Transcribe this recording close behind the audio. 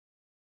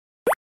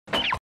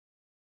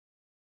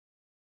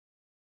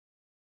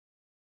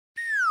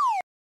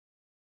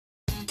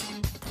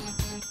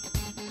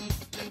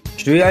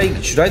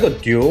Should I go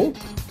duel?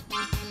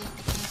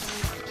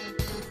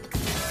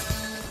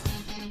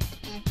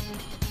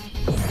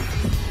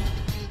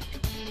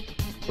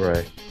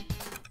 Right.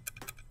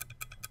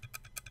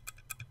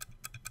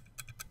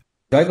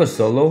 Should I go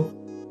solo?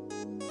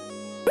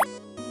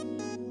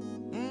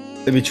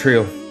 Maybe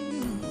trio.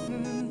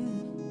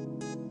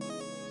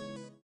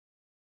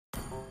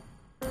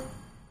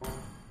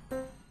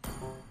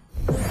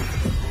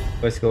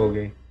 Let's go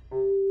again.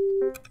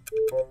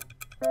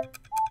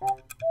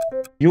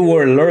 You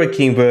were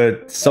lurking,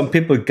 but some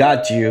people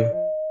got you.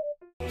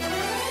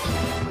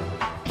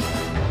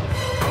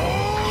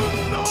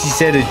 She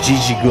said a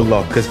GG good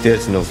luck because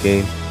there's no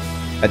game.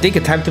 I think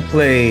it's time to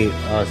play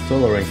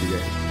solo rank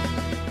again.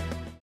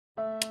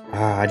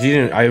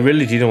 I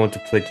really didn't want to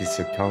play this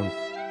account.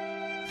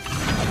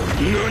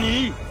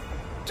 Nani?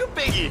 Too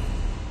biggie.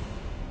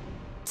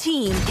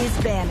 Team is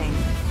banning.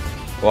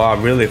 Wow,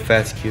 really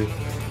fast Q.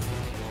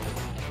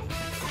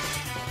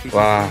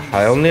 Wow,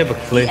 I only have a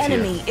clip here.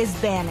 Enemy is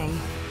banning.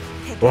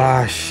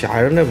 Wow,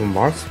 I don't have a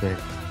marksman.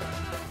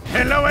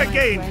 Hello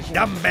again,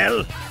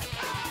 dumbbell.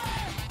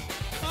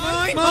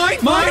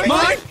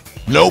 Mine.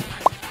 Nope.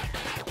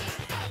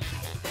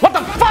 What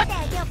the fuck?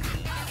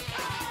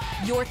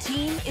 Your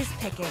team is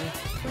picking.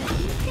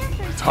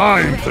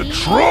 Time to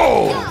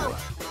troll.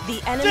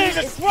 The enemy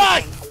Jesus is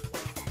Christ! picking.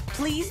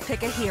 Please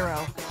pick a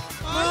hero.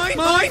 Wait, am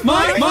I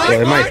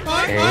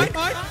tank?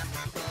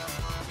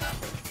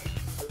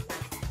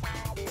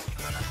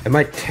 Am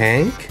I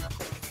tank?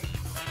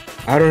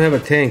 I don't have a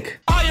tank.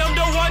 I am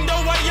the one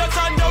your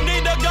son don't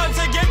need a gun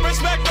to get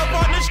respect up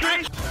on the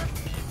street.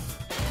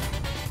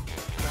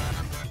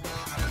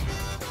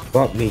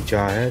 Fuck me,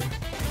 Jarhead.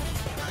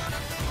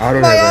 I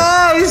don't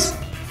have a...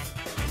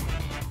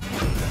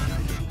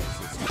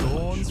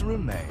 Thorns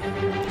remain.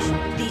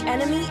 The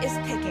enemy is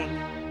picking.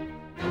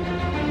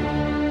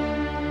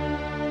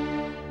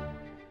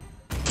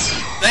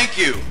 Thank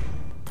you.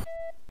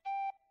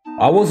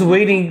 I was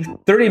waiting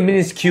 30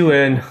 minutes queue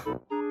and...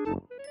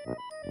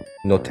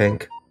 no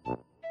tank.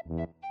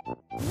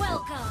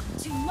 Welcome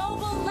to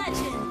Mobile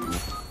Legends.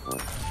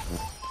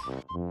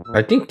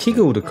 I think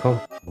Tiga would come.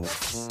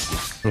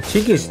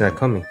 Tiga is not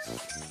coming.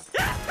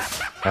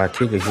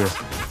 Tiga here.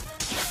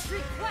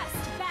 Request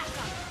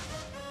backup.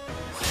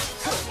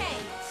 Okay.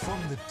 From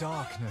the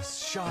darkness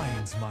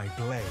shines my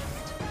blade.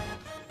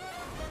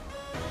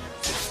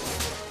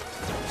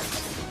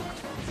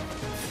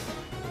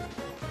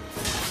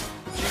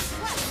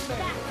 Request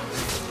backup.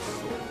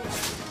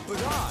 But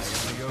I am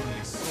the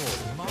only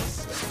sword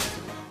master.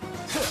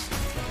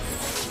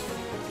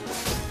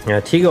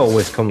 Yeah, Tiga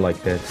always come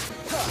like that.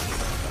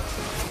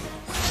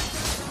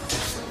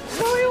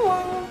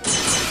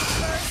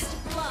 First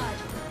blood.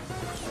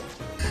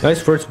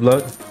 Nice first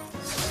blood.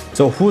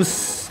 So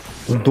who's...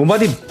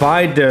 nobody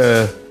buy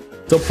the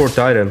support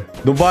item.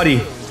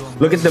 Nobody.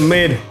 Look at the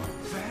mid.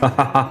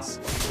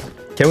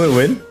 Can we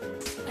win?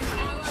 An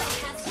ally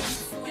has been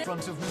slain. In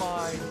front of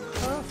my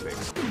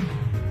perfect. An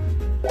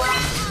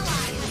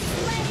ally has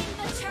slain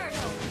the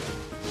turtle.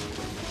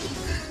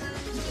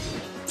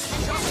 An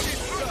enemy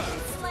has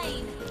been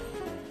slain.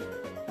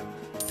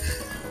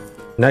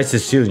 Nice to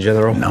see you,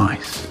 General.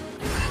 Nice.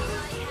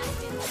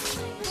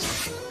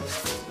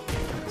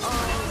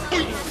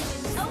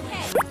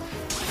 Okay.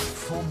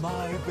 For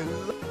my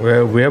beloved.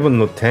 Well, we have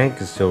no tank,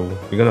 so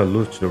we're gonna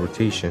lose to the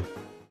rotation.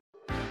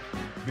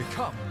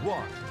 Become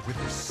one with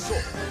the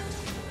sword.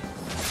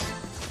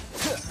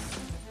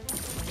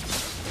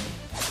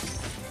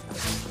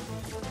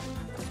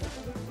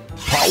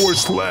 Power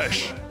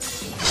slash.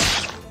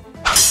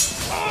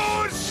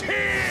 Oh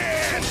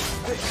shit!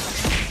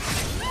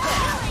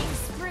 Killing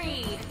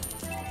spree.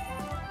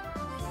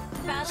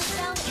 Battle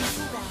cell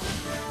inbound.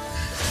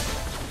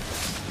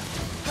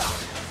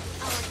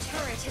 Our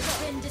turret has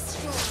been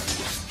destroyed.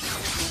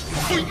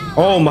 An ally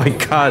Oh my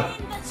god.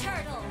 slain the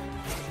turtle.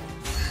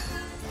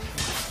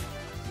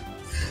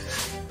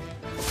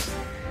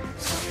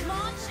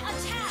 Launch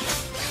attack.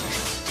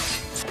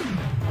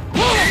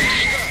 Kill.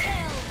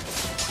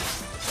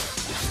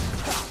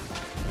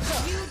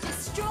 You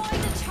destroy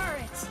the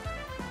turret.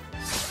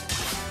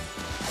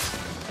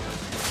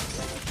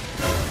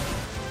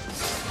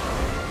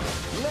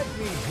 Let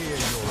me hear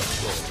your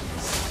applause.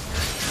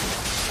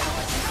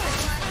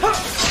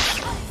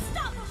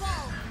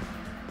 Unstoppable.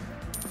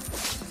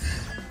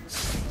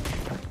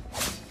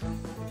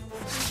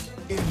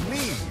 In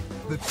me,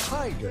 the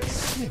tiger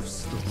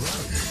sniffs the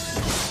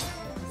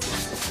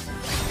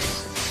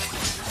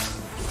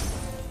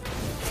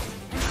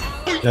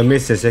road. I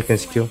missed the second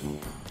skill.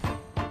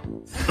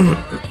 Ally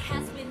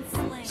has been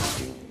slain.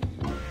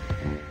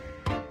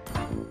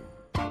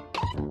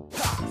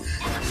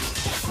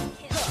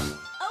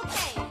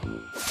 Okay.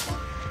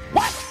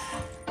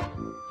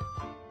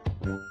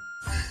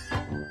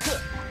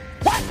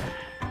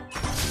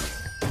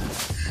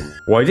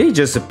 Why did he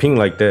just ping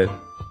like that?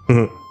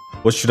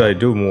 What should I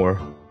do more?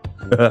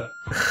 I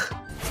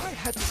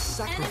had to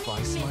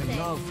sacrifice my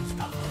love of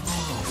the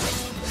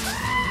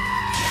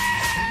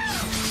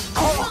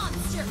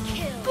Monster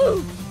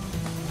kill.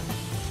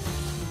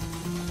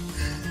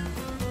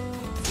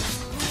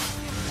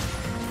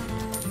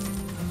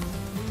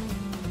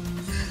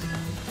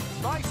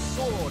 My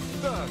sword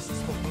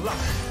thirsts for blood.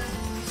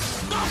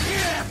 Not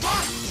here,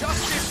 boss!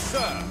 Justice,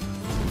 sir!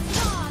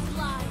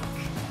 Godlike.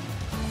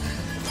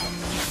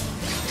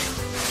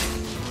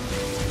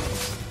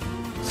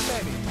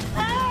 Many.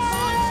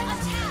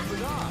 Attack.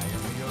 But I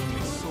am the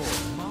only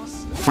sword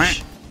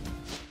master.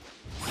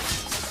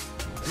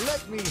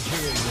 Let me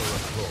hear your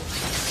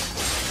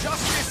applause.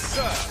 Justice,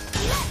 sir!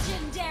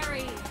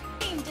 Legendary.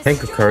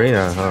 Thank you,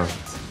 Karina, huh?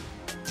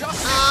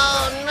 Justice,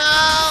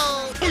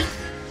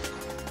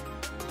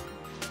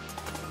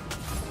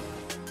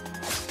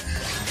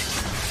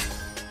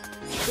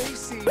 they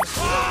seem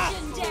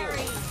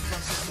Legendary.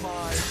 versus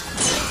my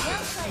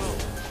Well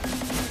played.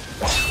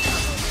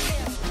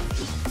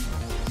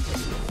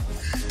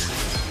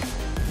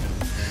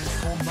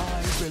 for my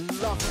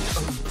beloved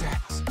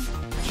Odette.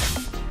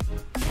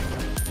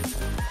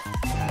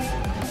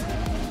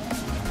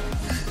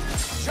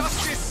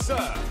 Justice,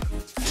 sir!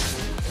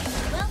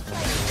 Well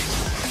played.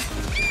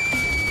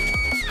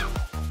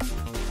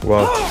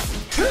 Well,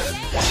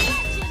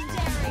 Legendary.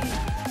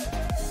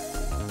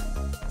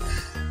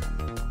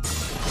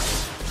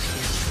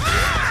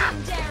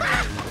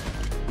 Legendary.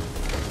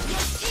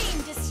 Your team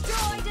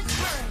destroyed a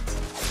turret.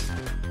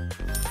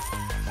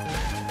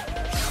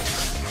 Legendary.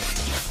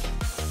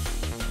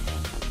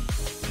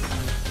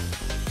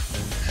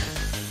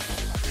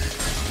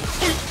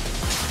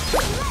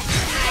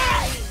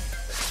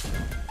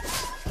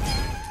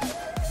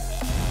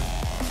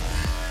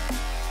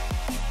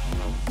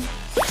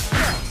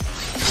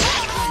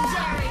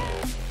 Legendary.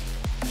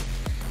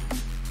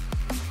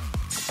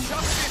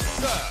 Justice,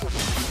 sir!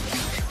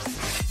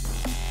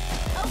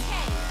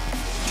 Okay.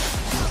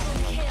 Double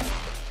kill.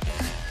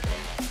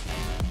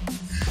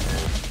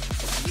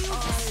 You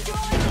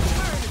destroyed the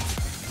turret.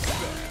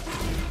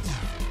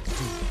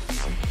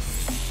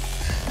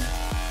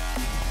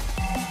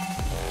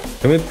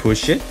 can we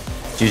push it?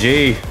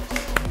 GG.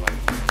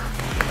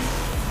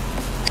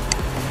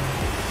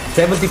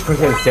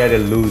 70% said it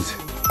lose.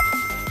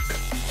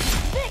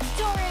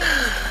 Victory.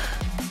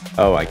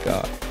 Oh my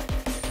god.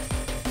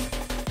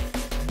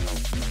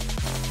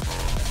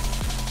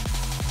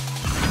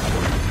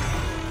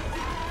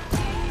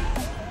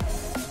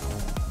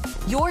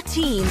 Your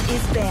team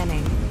is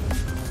banning.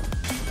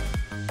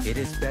 It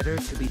is better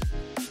to be.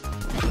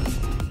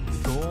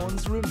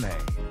 Thorns remain.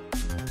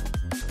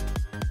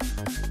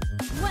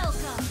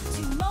 Welcome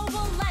to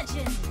Mobile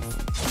Legends.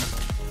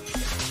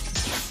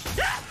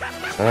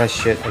 Ah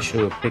shit, I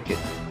should have picked it.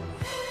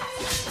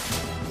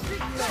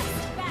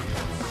 Request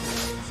backup.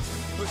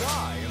 But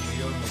I am the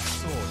only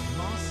sword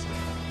master.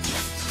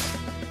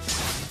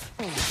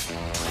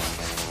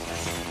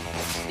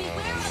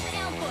 Beware of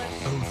ambush.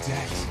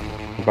 Odette.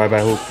 Bye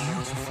bye hook.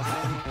 Beautiful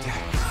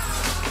Odette.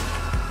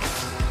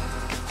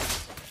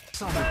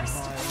 Son of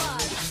First my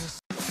blood.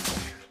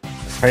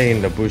 Hiding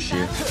in the bush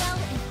here. Battle spell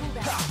and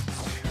cooldown.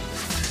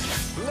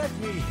 Let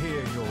me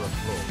hear your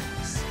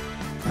applause.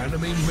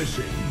 Enemy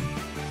missing.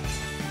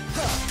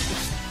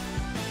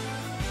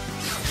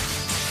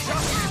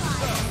 Ally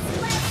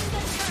slain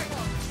the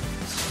turtle.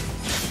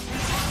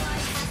 Ally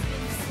has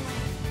been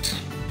slain.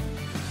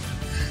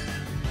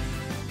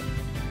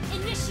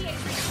 Initiate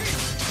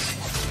retreat.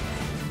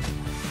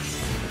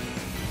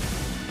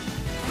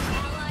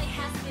 Ally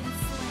has been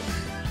slain.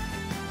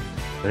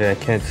 But I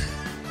can't.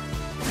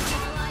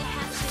 Ally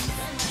has been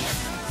slain.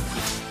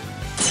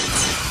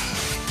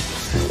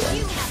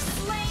 You have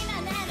slain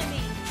an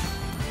enemy.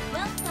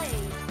 Well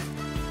played.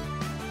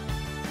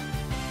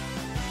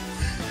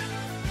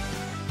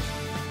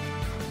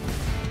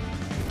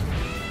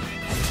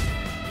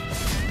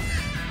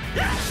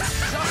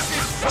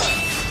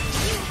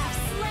 You have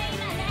slain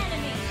an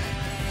enemy.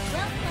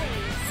 Well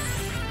played.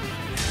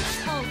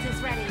 Ult is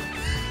ready.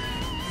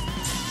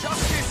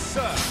 Justice,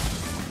 sir!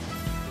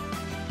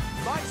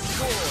 My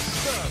sword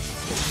thirsts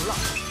for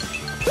blood.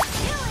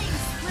 Killing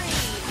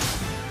spree.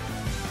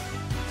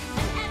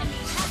 An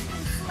enemy has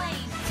been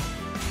slain.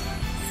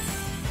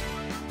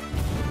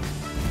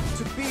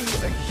 To be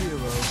a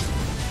hero,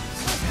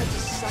 I had to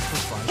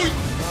sacrifice my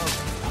love.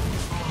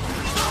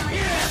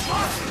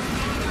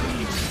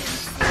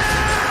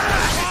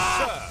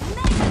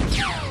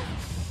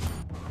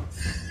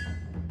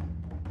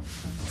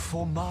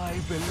 For my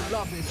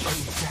beloved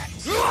Odette.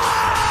 Justice,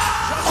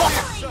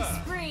 Killing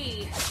sir!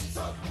 spree.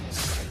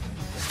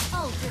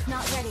 Ult is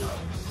not ready.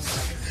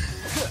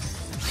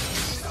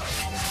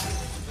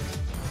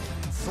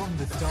 From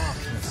the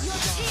darkness. Your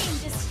team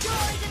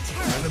destroyed a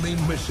turret. Enemy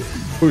missing.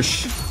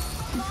 Push.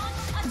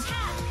 Launch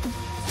attack.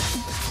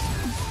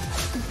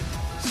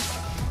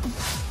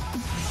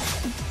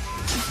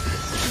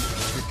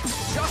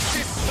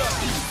 Justice, sir!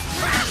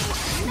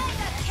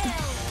 Mega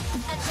kill.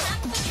 Attack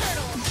the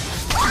turtle.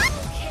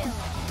 Double kill.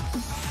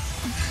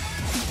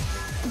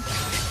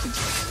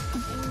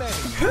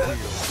 Many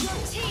heroes. Your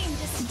team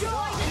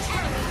destroyed an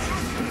enemy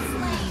has been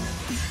slain.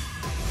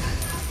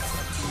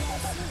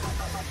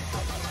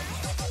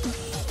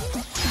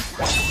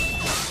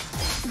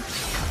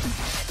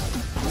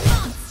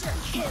 Monster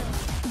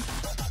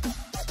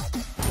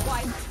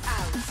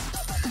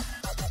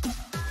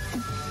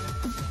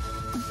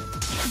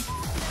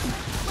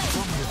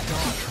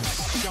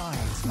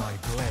my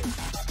blade.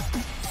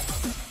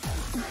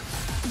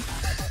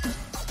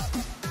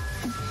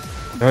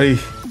 Ay.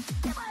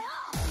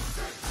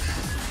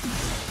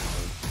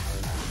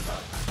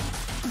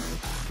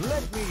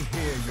 Let me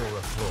hear your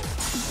applause.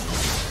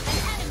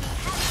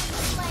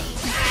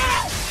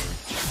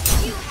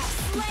 You have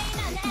slain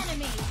an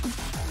enemy.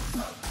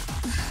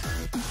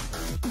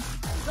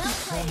 Well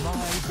For played.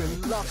 my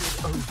beloved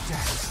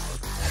Odette.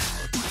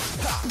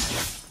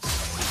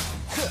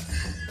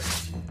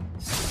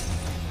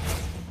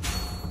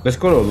 Let's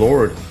go to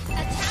Lord.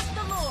 Attack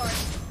the Lord.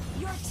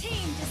 Your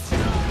team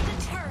destroyed the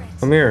turret.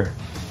 Come here.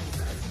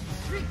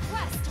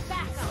 Request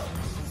backup.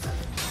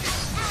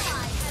 An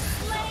ally has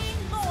slain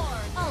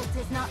Lord. Ult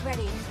is not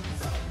ready.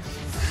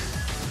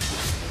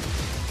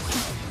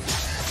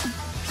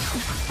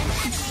 An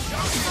enemy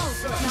ult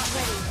is not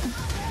ready.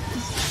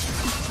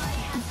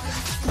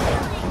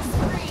 Killing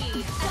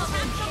spree.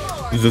 Attack the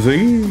Lord.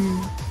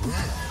 Zzzz.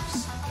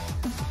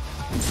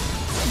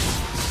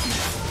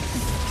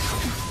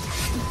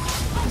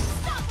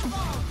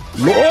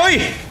 Oi!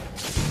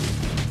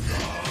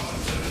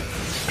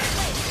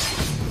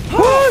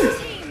 Oi!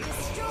 Team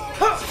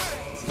destroyed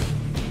turret.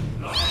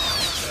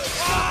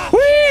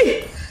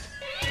 Whee!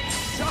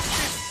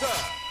 Justice, sir.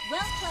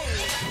 Well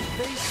played.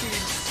 They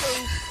seem so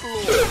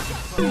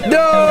flawed.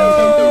 No!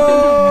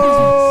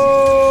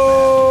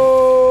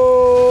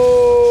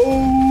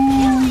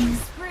 Killing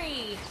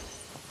spree.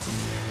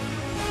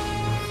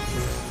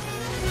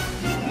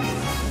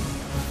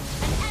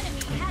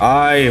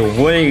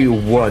 We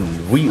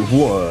won. We won.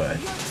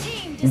 Your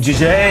team GG.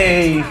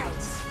 destroyed turret.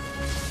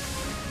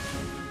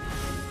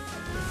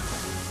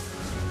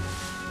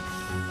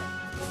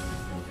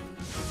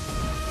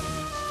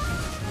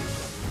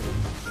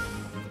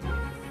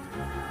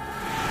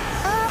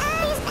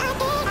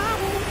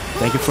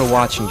 Thank you for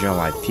watching John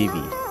Live TV.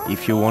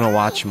 If you want to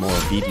watch more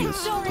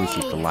videos, please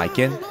hit the like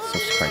and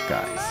subscribe,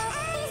 guys.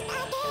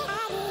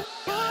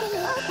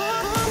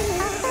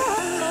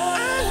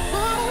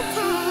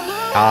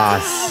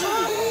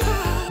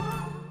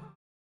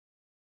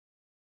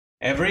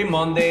 Every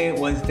Monday,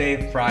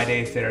 Wednesday,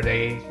 Friday,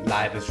 Saturday,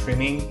 live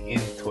streaming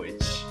in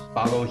Twitch.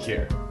 Follow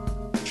here.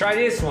 Try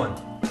this one.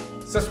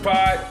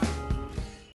 Subscribe.